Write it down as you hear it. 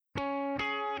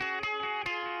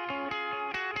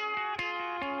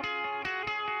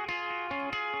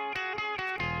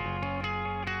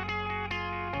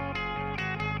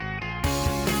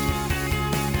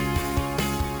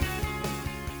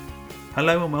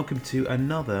Hello and welcome to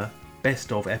another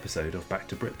best of episode of Back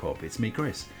to Britpop. It's me,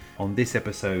 Chris. On this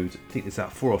episode, I think there's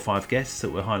about 4 or 5 guests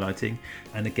that we're highlighting.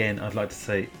 And again, I'd like to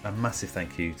say a massive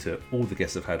thank you to all the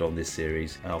guests I've had on this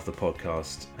series of the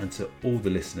podcast and to all the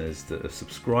listeners that have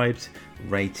subscribed,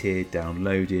 rated,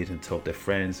 downloaded and told their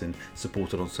friends and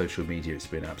supported on social media. It's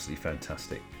been absolutely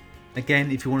fantastic. Again,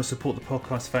 if you want to support the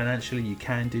podcast financially, you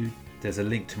can do. There's a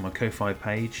link to my Ko-Fi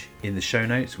page in the show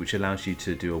notes, which allows you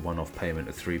to do a one-off payment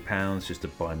of £3 just to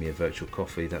buy me a virtual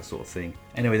coffee, that sort of thing.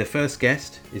 Anyway, the first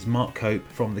guest is Mark Cope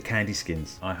from the Candy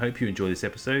Skins. I hope you enjoy this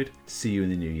episode. See you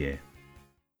in the new year.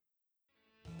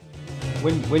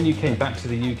 When you came back to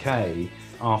the UK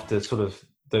after sort of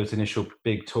those initial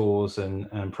big tours and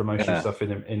promotional stuff,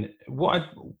 what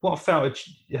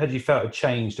had you felt had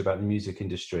changed about the music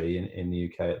industry in the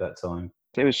UK at that time?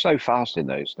 It was so fast in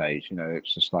those days,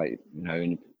 it's just like,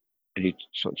 and you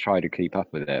sort of try to keep up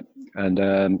with it. And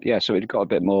so it got a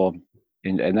bit more,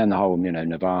 and then the whole,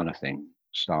 Nirvana thing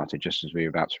started just as we were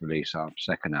about to release our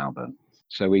second album.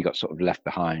 So we got sort of left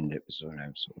behind. It was,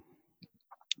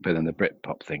 but then the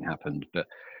Britpop thing happened. But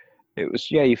it was,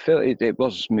 you feel it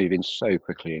was moving so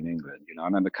quickly in England. I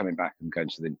remember coming back and going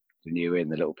to the New Inn,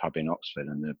 the little pub in Oxford,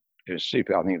 and it was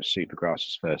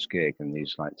Supergrass's first gig, and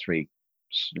these like 3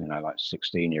 like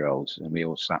 16-year-olds, and we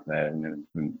all sat there and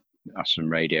us from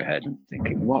Radiohead and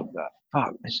thinking, what the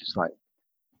fuck, this is like,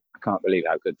 I can't believe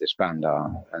how good this band are.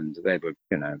 And they were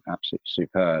absolutely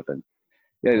superb. And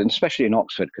and especially in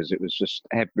Oxford, because it was just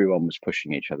everyone was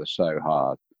pushing each other so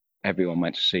hard. Everyone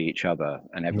went to see each other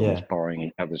and everyone was borrowing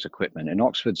each other's equipment. In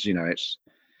Oxford's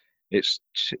it's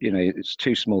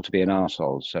too small to be an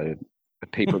arsehole, so the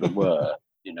people that were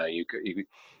you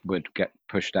would get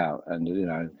pushed out.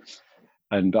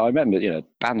 And I remember,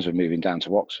 bands were moving down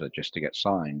to Oxford just to get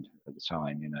signed at the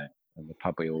time, and the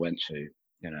pub we all went to,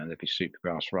 there'd be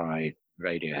Supergrass, Ride,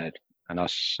 Radiohead, and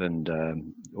us, and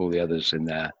all the others in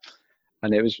there.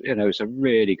 And it was, it was a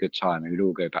really good time. We'd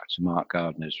all go back to Mark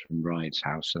Gardner's from Ride's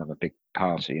house and have a big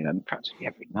party, practically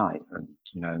every night. And,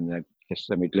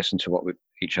 then we'd listen to what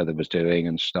each other was doing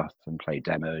and stuff and play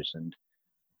demos. And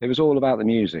it was all about the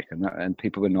music, and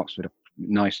people in Oxford are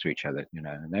nice to each other,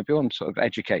 and everyone sort of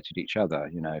educated each other.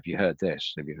 Have you heard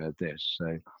this? Have you heard this?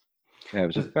 So it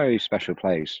was a very special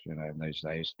place, in those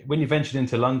days. When you ventured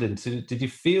into London, did you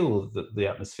feel the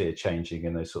atmosphere changing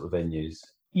in those sort of venues?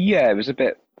 Yeah, it was a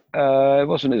bit. It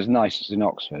wasn't as nice as in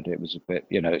Oxford. It was a bit,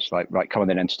 it's like, right, come on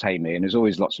and entertain me. And there's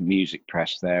always lots of music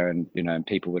press there, and and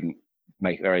people wouldn't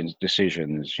make their own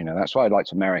decisions. That's why I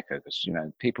liked America, because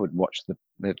people would watch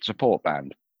the support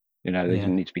band. They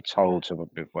didn't need to be told to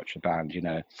watch a band.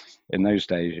 In those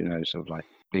days, sort of like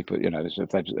people,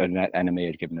 if an enemy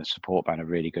had given a support band a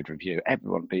really good review,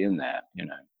 everyone would be in there,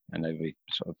 and they'd be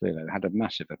sort of, had a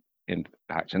massive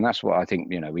impact. And that's what I think,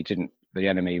 the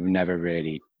enemy never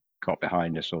really got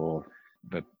behind us or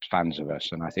the fans of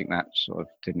us. And I think that sort of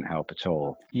didn't help at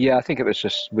all. Yeah, I think it was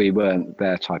just, we weren't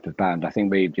their type of band. I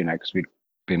think because we'd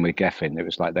been with Geffen, it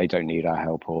was like they don't need our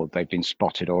help, or they've been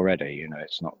spotted already.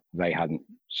 It's not, they hadn't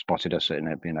spotted us in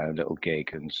a little gig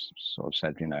and sort of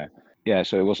said,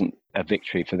 so it wasn't a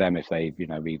victory for them if they,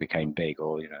 we became big,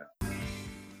 or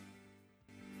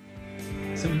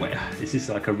So this is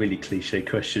like a really cliche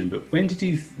question, but when do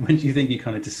you think you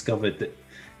kind of discovered that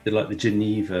the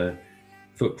Geneva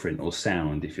footprint or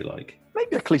sound, if you like?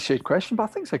 Maybe a cliched question, but I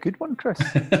think it's a good one, Chris.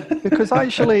 Because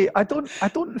actually, I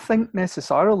don't think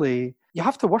necessarily you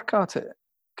have to work at it.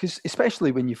 Because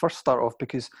especially when you first start off,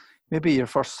 because maybe your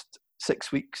first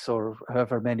 6 weeks or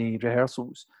however many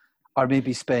rehearsals are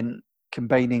maybe spent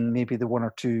combining maybe the 1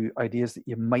 or 2 ideas that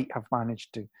you might have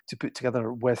managed to put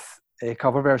together with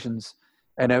cover versions.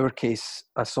 In our case,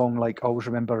 a song like, I always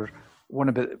remember one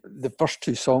of the first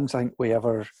 2 songs I think we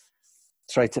ever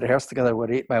tried to rehearse together were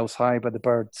 8 Miles High by the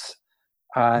Byrds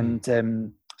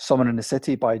and Summer in the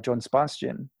City by John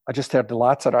Sebastian. I just heard the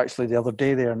latter actually the other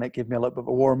day there, and it gave me a little bit of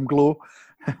a warm glow.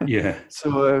 Yeah.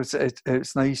 So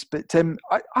it's nice. But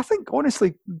I think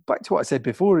honestly, back to what I said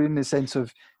before, in the sense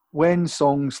of when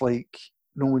songs like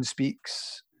No One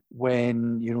Speaks,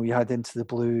 when you had Into the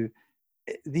Blue,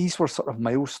 these were sort of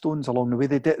milestones along the way.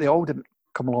 They all didn't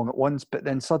come along at once, but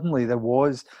then suddenly there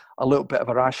was a little bit of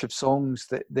a rash of songs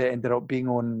that ended up being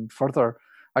on further.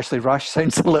 Actually, rash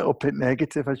sounds a little bit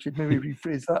negative. I should maybe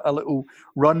rephrase that. A little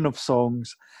run of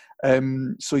songs.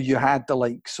 So you had the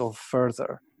likes of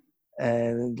Further,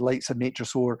 likes of Nature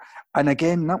Soar. And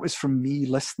again, that was from me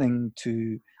listening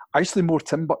to actually more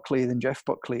Tim Buckley than Jeff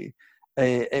Buckley.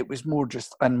 It was more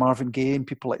just, and Marvin Gaye and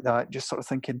people like that, just sort of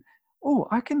thinking, oh,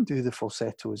 I can do the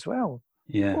falsetto as well.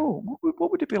 Yeah. Oh,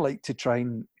 what would it be like to try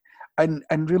and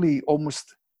really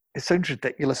almost it sounds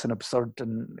ridiculous and absurd,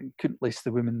 and couldn't lace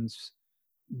the women's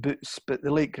boots. But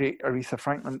the late great Aretha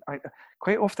Franklin,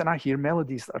 quite often I hear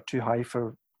melodies that are too high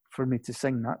for me to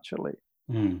sing naturally.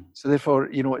 So therefore,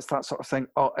 it's that sort of thing.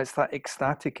 Oh, it's that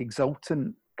ecstatic,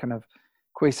 exultant kind of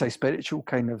quasi-spiritual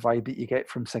kind of vibe that you get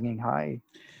from singing high.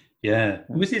 Yeah.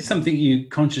 Was it something you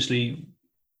consciously,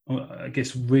 I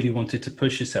guess, really wanted to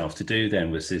push yourself to do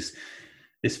then? Was this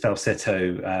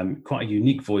falsetto, quite a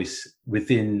unique voice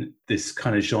within this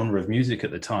kind of genre of music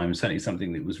at the time, certainly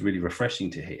something that was really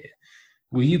refreshing to hear.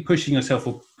 Were you pushing yourself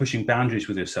or pushing boundaries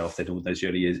with yourself then all those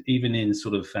early years, even in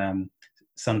sort of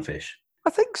Sunfish? I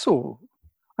think so.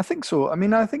 I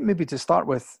mean, I think maybe to start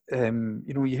with,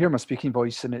 you hear my speaking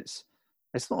voice, and it's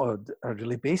not a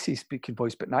really bassy speaking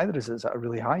voice, but neither is it a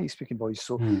really high speaking voice.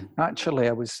 So naturally,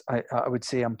 I would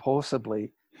say I'm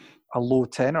possibly a low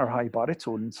tenor, high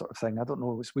baritone sort of thing. I don't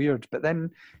know, it was weird. But then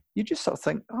you just sort of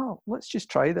think, oh, let's just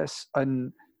try this.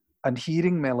 And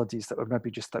hearing melodies that were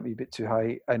maybe just a wee bit too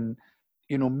high, and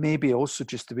maybe also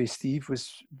just the way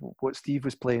what Steve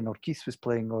was playing, or Keith was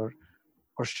playing, or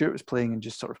Stuart was playing, and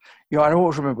just sort of, I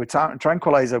always remember with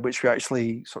Tranquilizer, which we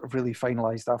actually sort of really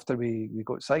finalised after we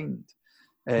got signed.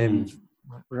 Around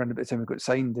about the time we got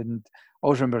signed, and I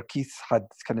always remember Keith had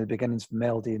kind of the beginnings of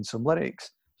melody and some lyrics.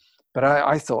 But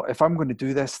I thought, if I'm going to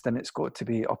do this, then it's got to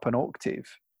be up an octave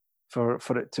for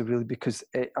it to really, because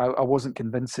I wasn't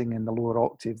convincing in the lower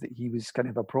octave that he was kind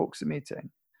of approximating.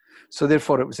 So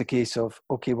therefore, it was a case of,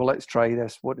 okay, well, let's try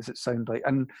this. What does it sound like?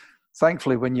 And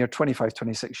thankfully, when you're 25,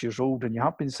 26 years old and you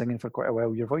have been singing for quite a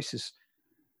while, your voice is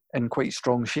in quite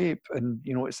strong shape, and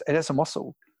it's a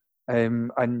muscle.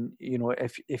 And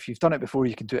if you've done it before,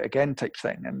 you can do it again, type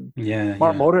thing. And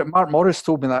Mark Morris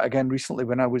told me that again recently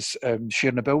when I was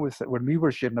sharing a bill when we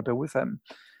were sharing a bill with him,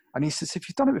 and he says, if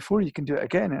you've done it before, you can do it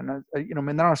again. And I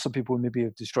mean, there are some people who maybe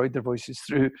have destroyed their voices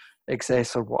through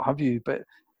excess or what have you, but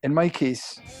in my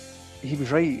case, he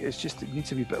was right. It's just, it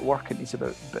needs a wee bit of work. It needs a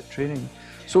bit of training.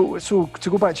 So to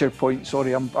go back to your point,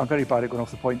 sorry, I'm very bad at going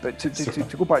off the point, but to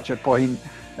go back to your point,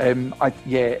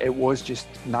 it was just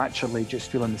naturally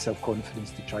just feeling the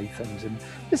self-confidence to try things. And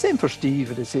the same for Steve,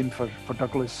 and the same for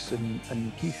Douglas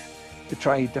and Keith, to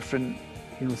try different,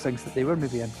 things that they were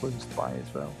maybe influenced by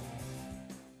as well.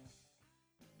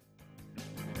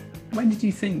 When did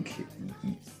you think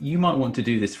you might want to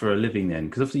do this for a living then?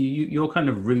 Because obviously your kind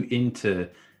of route into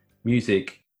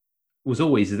music was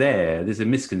always there. There's a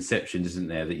misconception, isn't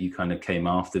there, that you kind of came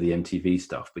after the MTV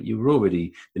stuff, but you were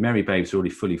already, the Merry Babes were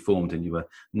already fully formed, and you were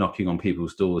knocking on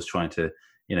people's doors trying to,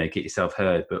 get yourself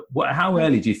heard. But how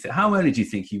early do you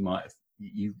think you might have,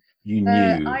 you knew?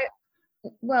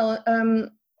 Paul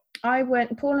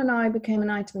and I became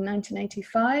an item in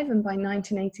 1985, and by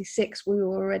 1986 we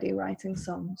were already writing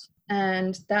songs.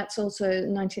 And that's also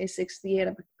 1986, the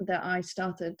year that I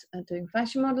started doing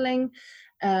fashion modeling.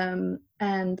 And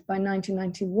by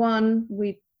 1991,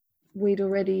 we'd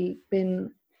already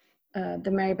been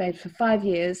the Merry Babes for 5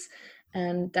 years,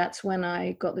 and that's when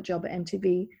I got the job at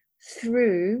MTV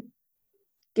through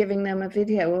giving them a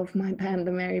video of my band,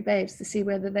 the Merry Babes, to see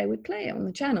whether they would play it on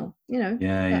the channel.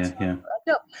 Yeah.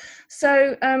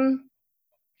 So,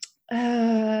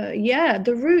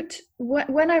 the route,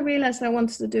 when I realized I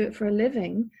wanted to do it for a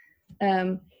living,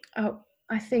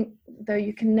 I think, though,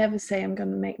 you can never say I'm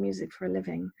going to make music for a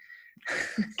living.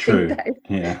 True. That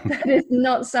is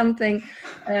not something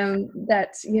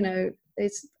that,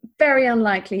 it's very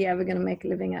unlikely you're ever going to make a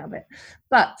living out of it.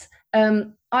 But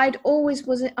I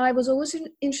was always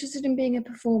interested in being a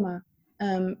performer.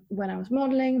 When I was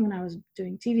modeling, when I was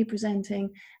doing TV presenting,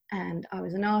 and I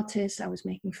was an artist, I was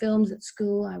making films at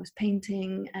school, I was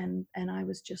painting, and I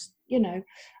was just,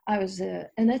 I was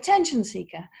an attention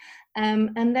seeker.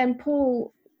 And then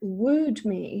Paul wooed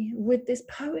me with this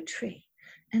poetry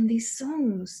and these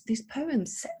songs, these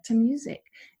poems set to music.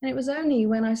 And it was only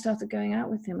when I started going out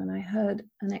with him and I heard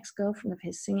an ex-girlfriend of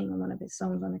his singing on one of his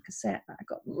songs on a cassette, that I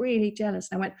got really jealous.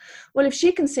 I went, well, if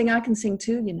she can sing, I can sing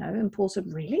too, And Paul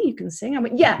said, really? You can sing? I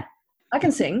went, yeah, I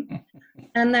can sing.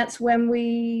 And that's when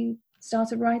we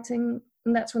started writing,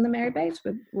 and that's when the Merry Babes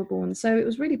were born. So it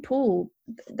was really Paul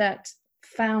that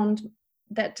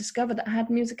discovered that I had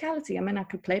musicality. I mean, I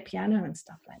could play piano and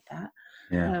stuff like that.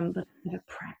 Yeah. But I never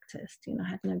practiced, I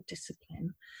had no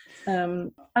discipline.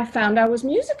 I found I was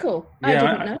musical. Yeah, I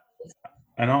didn't know.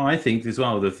 And I think as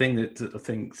well, the thing that I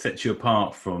think sets you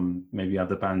apart from maybe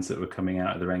other bands that were coming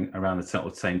out around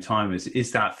the same time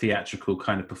is that theatrical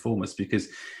kind of performance, because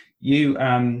you,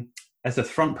 as a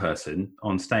front person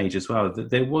on stage as well,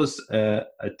 there was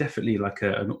definitely like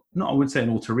not I wouldn't say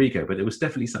an alter ego, but it was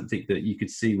definitely something that you could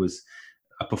see was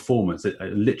a performance, a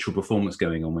literal performance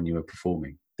going on when you were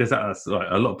performing? That's like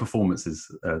a lot of performances,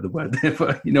 the word there,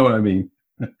 but you know what I mean?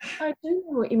 I do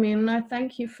know what you mean, and I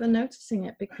thank you for noticing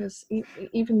it, because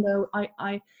even though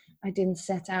I didn't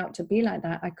set out to be like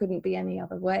that, I couldn't be any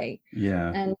other way.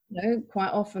 Yeah. And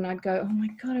quite often I'd go, oh my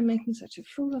God, I'm making such a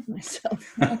fool of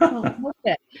myself. I can't help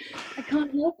it. I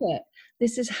can't help it.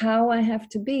 This is how I have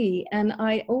to be. And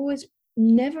I always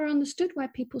never understood why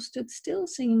people stood still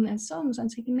singing their songs. I'm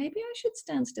thinking, maybe I should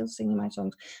stand still singing my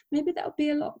songs. Maybe that would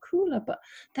be a lot cooler. But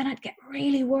then I'd get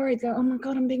really worried, go, oh my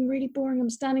God, I'm being really boring. I'm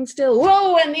standing still.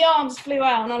 Whoa, and the arms flew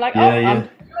out. And I'm like, I'm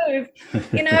moved.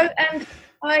 And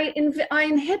I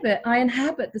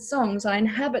inhabit the songs. I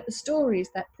inhabit the stories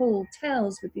that Paul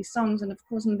tells with these songs. And of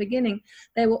course, in the beginning,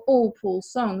 they were all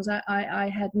Paul's songs. I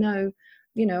had no...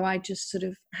 I just sort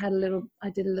of I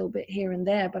did a little bit here and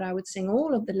there, but I would sing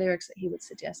all of the lyrics that he would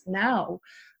suggest. Now,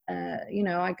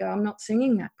 I go, I'm not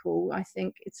singing that, Paul. I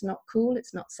think it's not cool,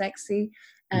 it's not sexy,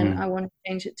 and I want to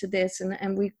change it to this.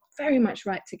 And we very much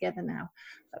write together now.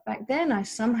 But back then, I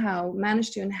somehow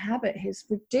managed to inhabit his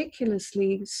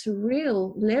ridiculously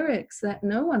surreal lyrics that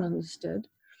no one understood,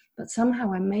 but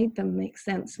somehow I made them make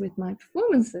sense with my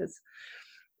performances.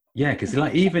 Yeah, because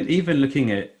like even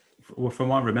looking at, well, from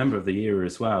what I remember of the era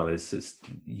as well, is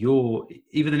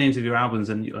even the names of your albums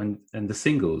and the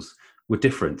singles were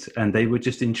different, and they were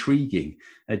just intriguing.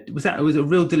 It was a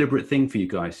real deliberate thing for you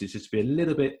guys to just be a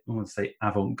little bit, I want to say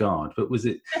avant-garde, but was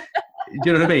it? Do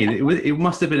you know what I mean? It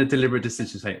must have been a deliberate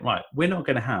decision to say, right, we're not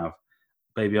going to have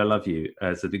 "Baby I Love You"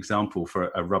 as an example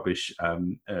for a rubbish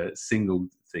single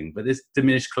thing, but there's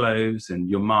 "Diminished Clothes" and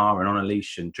 "Your Ma" and "On a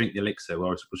Leash" and "Drink the Elixir,"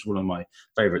 which was one of my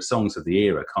favourite songs of the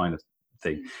era, kind of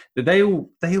thing. But they all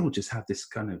just have this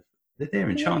kind of,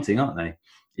 they're enchanting, aren't they?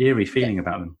 Eerie feeling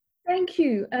about them. Thank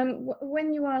you.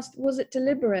 When you asked, was it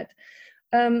deliberate?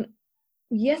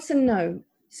 Yes and no.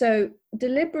 So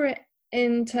deliberate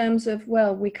in terms of,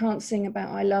 well, we can't sing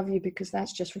about "I love you" because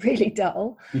that's just really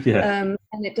dull. Yeah.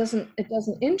 And it doesn't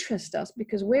interest us,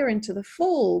 because we're into The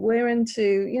Fall, we're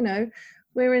into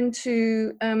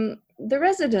The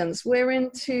Residents, we're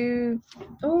into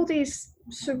all these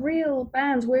surreal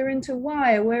bands, we're into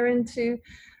Wire, we're into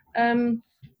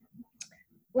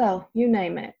well, you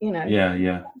name it,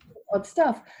 Yeah. odd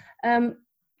stuff.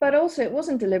 But also it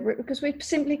wasn't deliberate, because we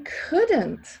simply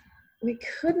couldn't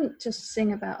just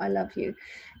sing about "I love you."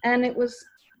 And it was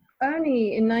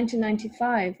only in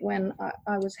 1995 when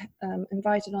I was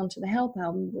invited onto the Help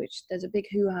album, which there's a big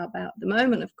hoo-ha about at the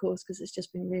moment, of course, because it's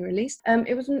just been re-released.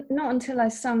 It was not until I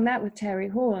sung that with Terry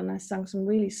Hall, and I sung some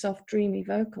really soft, dreamy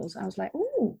vocals, I was like,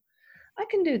 oh, I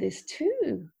can do this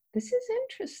too. This is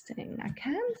interesting. I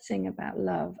can sing about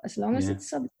love as long as it's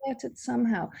subverted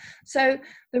somehow. So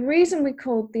the reason we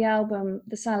called the album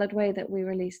The Salad Way, that we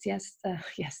released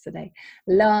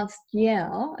last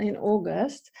year in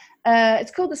August,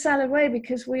 it's called The Salad Way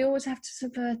because we always have to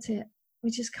subvert it. We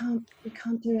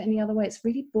can't do it any other way. It's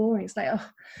really boring. It's like, oh,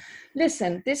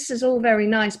 listen, this is all very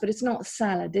nice, but it's not a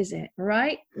salad, is it?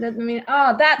 Right? I mean,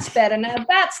 that's better. Now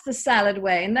that's the salad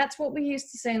way. And that's what we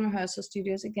used to say in rehearsal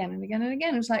studios again and again and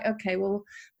again. It was like, okay, well,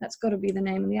 that's got to be the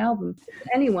name of the album.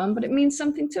 Anyone, but it means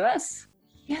something to us.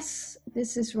 Yes,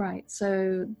 this is right.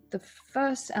 So the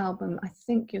first album, I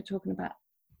think you're talking about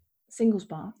Singles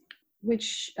Bar,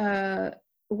 which was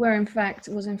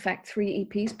in fact 3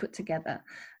 EPs put together.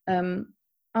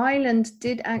 Island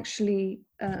did actually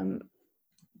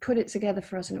put it together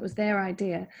for us, and it was their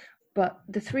idea, but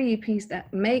the 3 EPs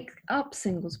that make up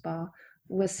Singles Bar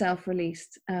were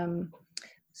self-released.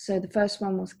 So the first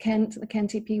one was Kent, the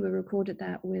Kent EP. We recorded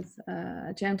that with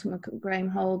a gentleman called Graham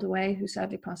Holdaway, who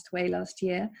sadly passed away last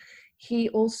year. He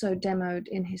also demoed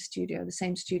in his studio, the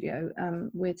same studio,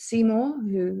 with Seymour,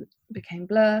 who became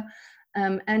Blur,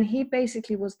 and he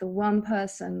basically was the one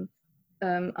person,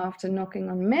 after knocking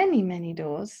on many, many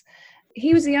doors,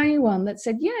 he was the only one that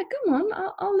said, yeah, come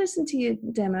on, I'll listen to your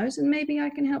demos, and maybe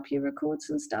I can help you record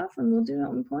some stuff, and we'll do it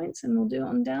on points, and we'll do it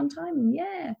on downtime, and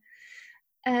yeah.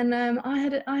 And I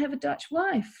have a Dutch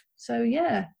wife, so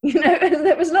yeah,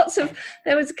 there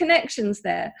was connections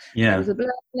there. Yeah. There was a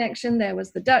Blur connection, there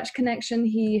was the Dutch connection.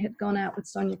 He had gone out with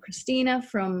Sonia Christina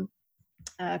from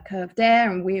Curved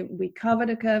Air, and we covered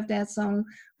a Curved Air song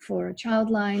for a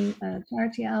Childline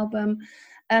charity album.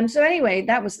 So anyway,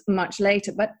 that was much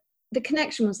later, but the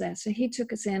connection was there. So he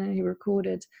took us in and he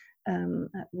recorded,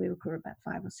 we recorded about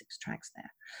 5 or 6 tracks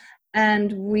there.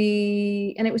 And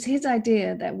it was his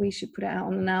idea that we should put it out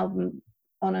on an album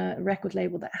on a record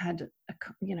label that had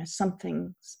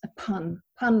something, a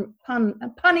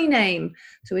punny name.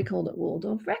 So we called it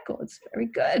Waldorf Records. Very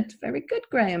good,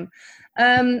 Graham.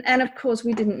 And of course,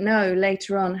 we didn't know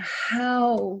later on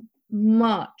how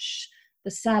much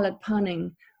the salad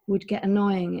punning would get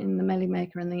annoying in the Melody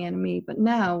Maker and the NME. But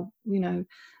now, we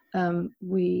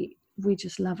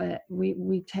just love it.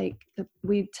 We take the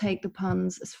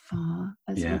puns as far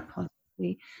as we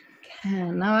possibly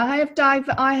can. Now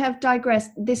I have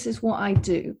digressed. This is what I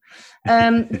do.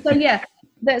 So yeah,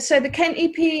 so the Kent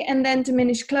EP and then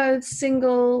Diminished Clothes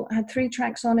single had 3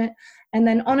 tracks on it, and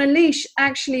then On a Leash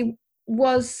actually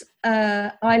was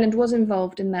Island was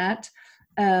involved in that.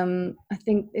 I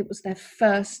think it was their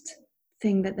first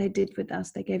thing that they did with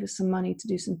us. They gave us some money to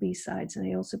do some B-sides, and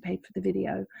they also paid for the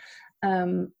video.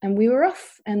 And we were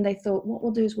off, and they thought, what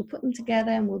we'll do is we'll put them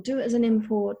together and we'll do it as an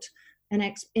import,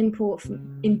 import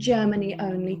in Germany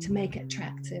only to make it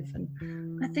attractive. And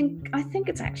I think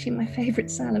it's actually my favorite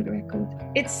salad record.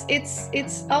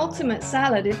 It's ultimate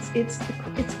salad. It's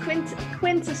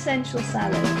quintessential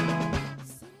salad.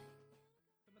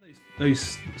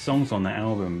 Those songs on that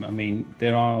album, I mean,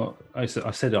 there are, I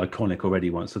said iconic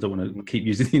already once, so I don't want to keep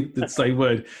using the same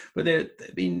word, but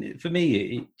for me,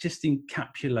 it just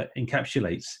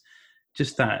encapsulates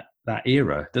just that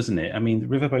era, doesn't it? I mean, the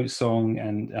Riverboat Song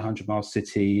and 100 Mile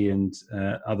City and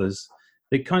others,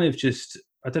 they kind of just,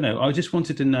 I don't know, I just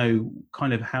wanted to know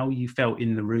kind of how you felt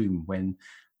in the room when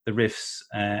the riffs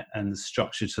and the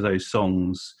structure to those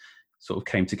songs sort of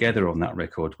came together on that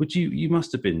record. You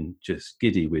must have been just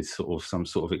giddy with sort of some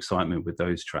sort of excitement with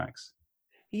those tracks.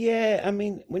 Yeah, I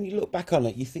mean, when you look back on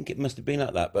it, you think it must have been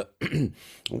like that. But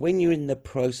when you're in the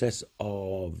process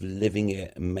of living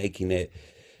it and making it,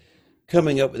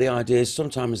 coming up with the ideas,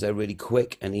 sometimes they're really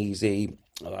quick and easy.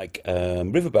 Like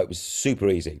Riverboat was super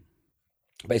easy.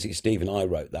 Basically, Steve and I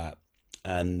wrote that.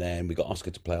 And then we got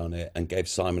Oscar to play on it and gave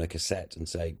Simon a cassette and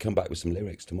say, come back with some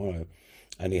lyrics tomorrow.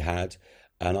 And he had.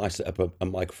 And I set up a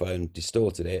microphone,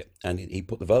 distorted it, and he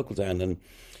put the vocal down. And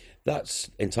that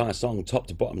entire song, top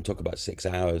to bottom, took about 6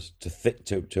 hours to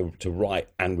write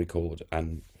and record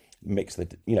and mix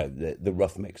the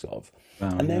rough mix of.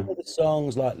 And then with the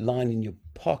songs like Line in Your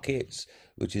Pockets,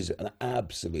 which is an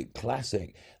absolute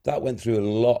classic, that went through a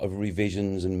lot of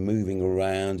revisions and moving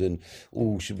around. And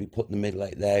should we put the middle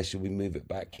eight there? Should we move it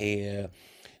back here?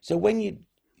 So when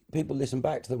people listen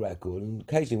back to the record, and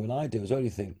occasionally when I do, I only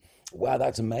think, wow,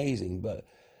 that's amazing. But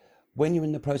when you're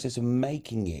in the process of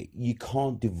making it, you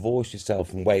can't divorce yourself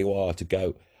from where you are to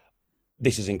go,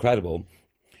 this is incredible,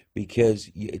 because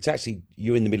it's actually,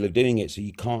 you're in the middle of doing it, so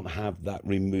you can't have that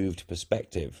removed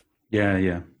perspective.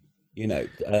 Yeah.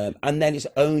 And then it's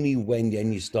only when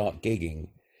you start gigging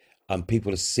and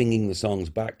people are singing the songs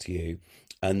back to you,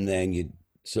 and then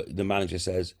the manager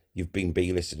says, you've been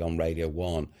B-listed on Radio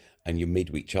 1 and your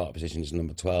midweek chart position is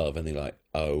number 12, and they're like,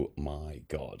 oh my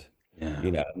God.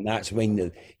 Yeah. And that's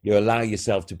when you allow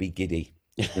yourself to be giddy.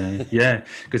 Yeah,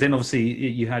 because then obviously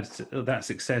you had that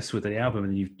success with the album,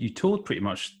 and you toured pretty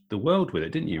much the world with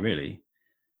it, didn't you, really?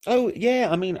 Oh, yeah,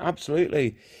 I mean,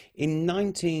 absolutely. In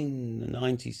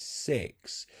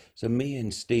 1996, so me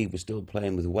and Steve were still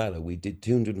playing with Weller. We did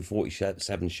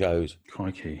 247 shows.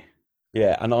 Crikey.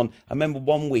 Yeah, and I remember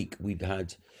one week we'd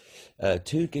had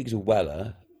 2 gigs with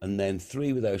Weller, and then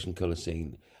 3 with Ocean Colour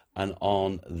Scene, and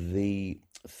on the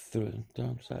 4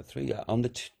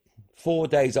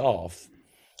 days off,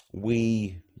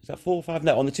 is that 4 or 5?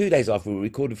 No, on the 2 days off, we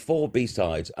recorded 4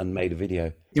 B-sides and made a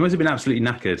video. You must have been absolutely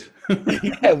knackered.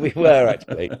 Yeah, we were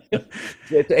actually.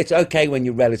 It's okay when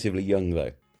you're relatively young,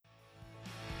 though.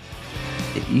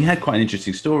 You had quite an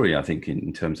interesting story, I think,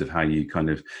 in terms of how you kind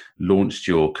of launched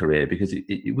your career, because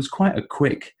it was quite a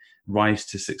quick rise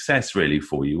to success, really,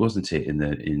 for you, wasn't it?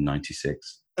 In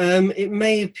 '96. It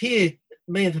may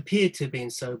have appeared to have been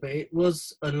so, but it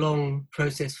was a long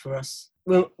process for us.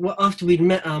 Well, after we'd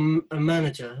met a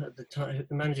manager at the time,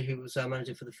 the manager who was our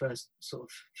manager for the first sort of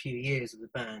few years of the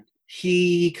band,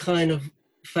 he kind of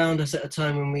found us at a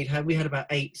time when we had about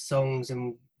 8 songs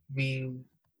and we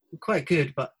were quite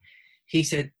good, but he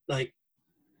said, like,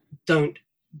 don't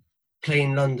play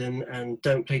in London and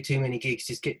don't play too many gigs.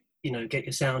 Just get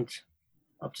your sound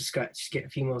up to scratch. Just get a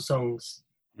few more songs,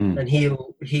 and he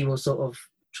will sort of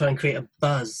try and create a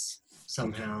buzz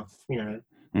somehow. We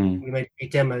made a few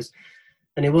demos,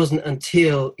 and it wasn't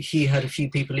until he had a few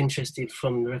people interested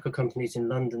from the record companies in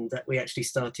London that we actually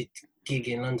started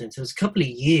gigging in London. So it was a couple of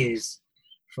years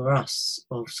for us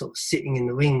of sort of sitting in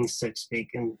the wings, so to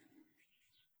speak, and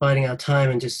biding our time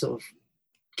and just sort of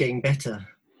getting better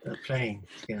at playing.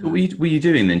 So what were you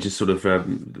doing then? Just sort of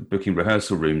booking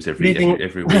rehearsal rooms every week?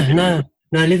 No,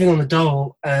 No, living on the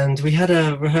Dole, and we had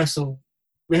a rehearsal.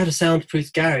 We had a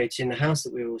soundproof garage in the house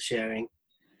that we were all sharing,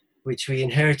 which we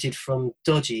inherited from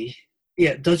Dodgy.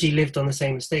 Yeah, Dodgy lived on the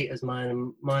same estate as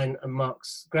mine and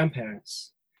Mark's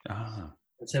grandparents. Ah.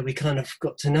 And so we kind of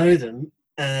got to know them,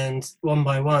 and one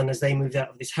by one, as they moved out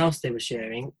of this house they were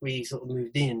sharing, we sort of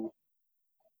moved in.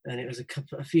 And it was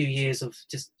a few years of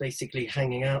just basically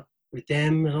hanging out with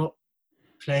them a lot,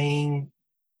 playing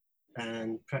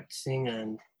and practicing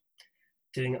and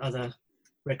doing other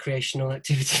recreational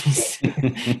activities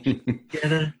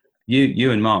together.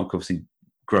 You and Mark, obviously,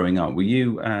 growing up, were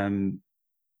you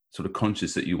sort of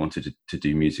conscious that you wanted to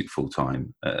do music full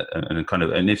time?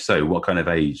 And if so, what kind of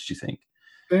age do you think?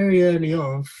 Very early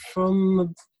on,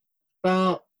 from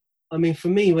about, I mean, for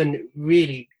me, when it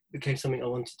really became something I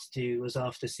wanted to do was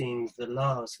after seeing the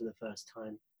Lars for the first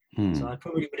time. So I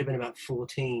probably would have been about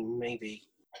 14, maybe,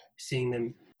 seeing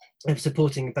them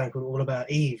supporting a band called All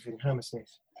About Eve in Hammersmith.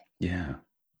 Yeah.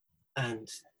 And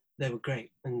they were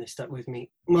great, and they stuck with me.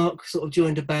 Mark sort of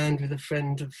joined a band with a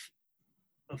friend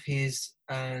of his,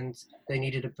 and they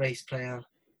needed a bass player.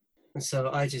 And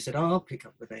so I just said, I'll pick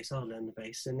up the bass, I'll learn the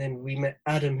bass. And then we met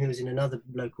Adam, who was in another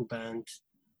local band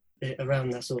around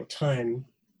that sort of time.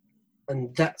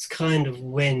 And that's kind of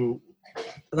when,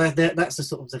 that's the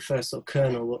sort of the first sort of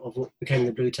kernel of what became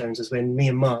the Blue Tones, is when me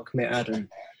and Mark met Adam.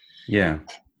 Yeah.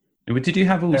 Did you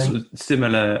have all sort of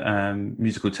similar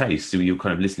musical tastes? Were you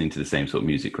kind of listening to the same sort of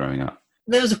music growing up?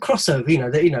 There was a crossover,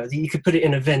 you could put it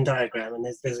in a Venn diagram, and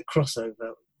there's a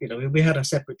crossover. We had our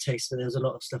separate tastes, but there was a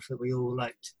lot of stuff that we all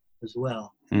liked as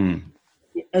well. And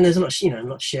there's a lot, a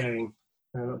lot of sharing,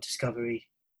 and a lot of discovery,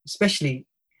 especially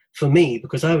for me,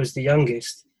 because I was the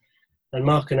youngest, and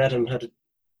Mark and Adam had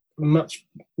much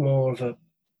more of a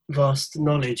vast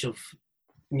knowledge of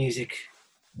music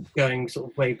going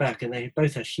sort of way back, and they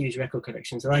both had huge record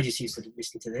collections, and I just used to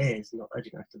listen to theirs, I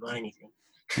didn't have to buy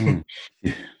anything.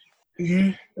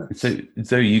 Yeah.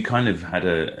 So you kind of had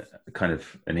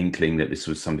an inkling that this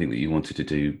was something that you wanted to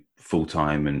do full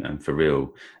time and for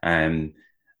real. And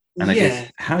I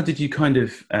guess, how did you kind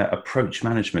of approach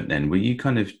management then? Were you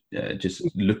kind of just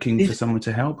looking for someone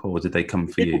to help, or did they come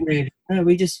for you? Really. No,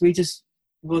 we just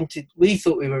wanted. We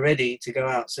thought we were ready to go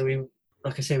out. So we,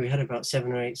 like I say, we had about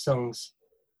 7 or 8 songs,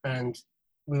 and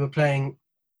we were playing,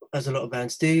 as a lot of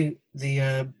bands do,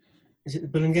 the is it the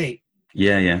Bull and Gate?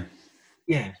 Yeah.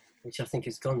 Which I think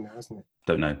is gone now, isn't it?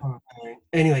 Don't know.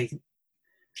 Anyway,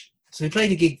 so we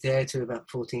played a gig there to about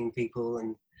 14 people,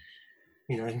 and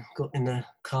got in the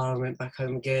car and went back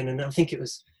home again. And I think it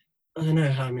was, I don't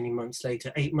know how many months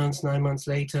later, 8 months, 9 months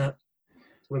later,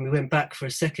 when we went back for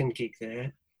a second gig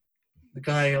there, the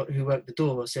guy who worked the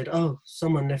door said, "Oh,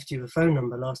 someone left you a phone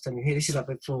number last time you were here." This is like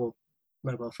before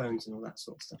mobile phones and all that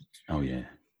sort of stuff. Oh yeah.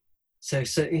 So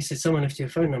he said, "Someone left you a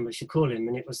phone number, you should call him."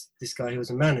 And it was this guy who was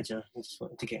a manager who just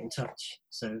wanted to get in touch.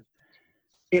 So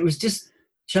it was just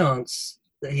chance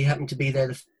that he happened to be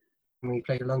there when we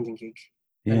played a London gig.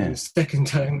 Yeah. And then the second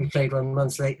time we played 1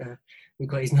 month later, we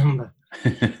got his number.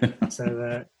 So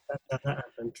that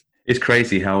happened. It's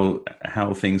crazy how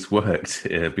things worked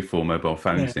before mobile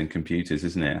phones and computers,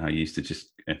 isn't it? How you used to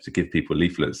just have to give people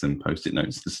leaflets and post-it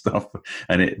notes and stuff, but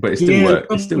it still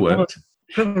worked. It still worked.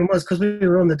 The problem was, because we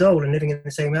were on the dole and living in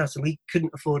the same house, and we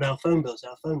couldn't afford our phone bills.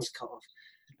 Our phone was cut off,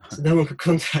 so no one could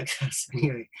contact us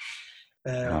anyway.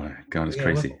 God, it's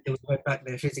crazy. We went back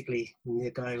there physically, and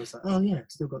the guy was like, "Oh yeah,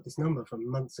 still got this number from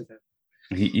months ago."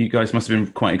 You guys must have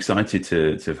been quite excited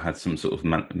to have had some sort of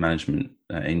management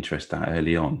interest that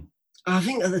early on. I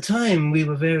think at the time we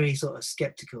were very sort of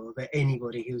skeptical about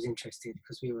anybody who was interested,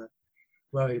 because we were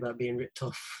worried about being ripped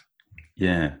off.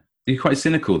 Yeah. You're quite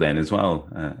cynical then as well.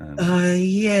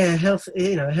 Yeah, a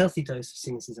healthy dose of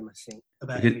cynicism, I think,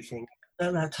 about everything.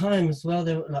 At that time as well,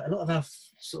 there were like a lot of our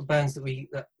sort of bands that we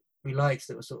liked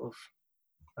that were sort of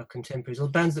our contemporaries, or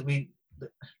bands that we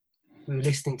were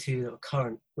listening to that were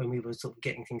current when we were sort of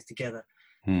getting things together.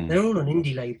 They're all on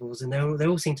indie labels, and they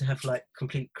all seem to have like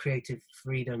complete creative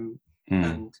freedom,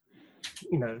 and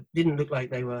didn't look like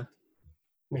they were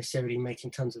necessarily making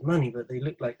tons of money, but they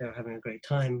looked like they were having a great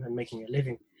time and making a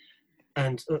living.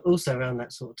 And also around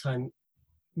that sort of time,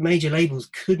 major labels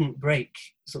couldn't break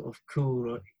sort of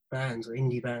cool bands or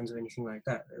indie bands or anything like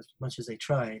that. As much as they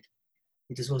tried,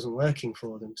 it just wasn't working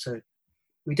for them. So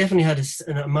we definitely had a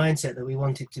mindset that we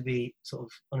wanted to be sort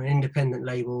of on an independent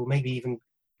label, maybe even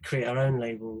create our own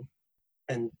label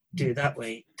and do it that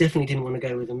way. Definitely didn't want to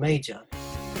go with a major.